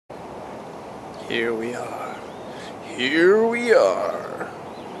Here we are. Here we are.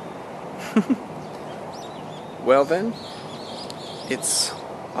 Well then, it's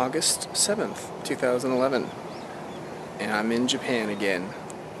August 7th, 2011, and I'm in Japan again.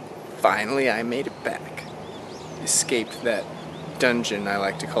 Finally, I made it back. Escaped that dungeon I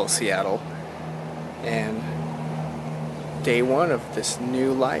like to call Seattle, and day one of this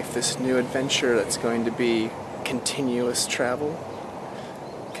new life, this new adventure that's going to be continuous travel,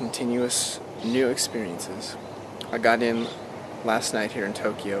 continuous new experiences. I got in last night here in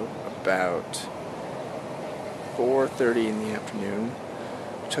Tokyo about 4:30 in the afternoon.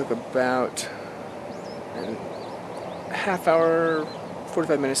 Took about a half hour,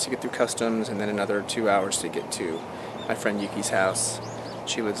 45 minutes to get through customs, and then another 2 hours to get to my friend Yuki's house.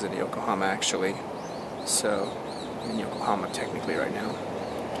 She lives in Yokohama actually, so I'm in Yokohama technically right now.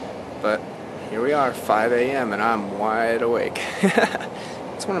 But here we are, 5 a.m. and I'm wide awake.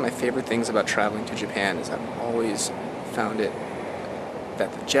 It's one of my favorite things about traveling to Japan is I've always found it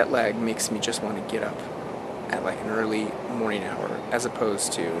that the jet lag makes me just want to get up at like an early morning hour as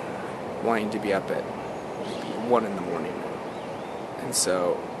opposed to wanting to be up at maybe 1 in the morning. And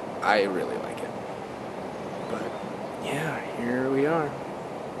so I really like it. But yeah, here we are.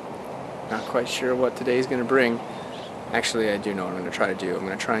 Not quite sure what today's going to bring. Actually, I do know what I'm going to try to do. I'm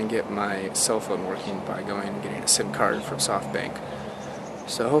going to try and get my cell phone working by going and getting a SIM card from SoftBank.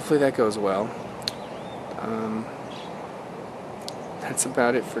 So hopefully that goes well. That's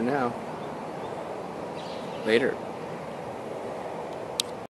about it for now. Later.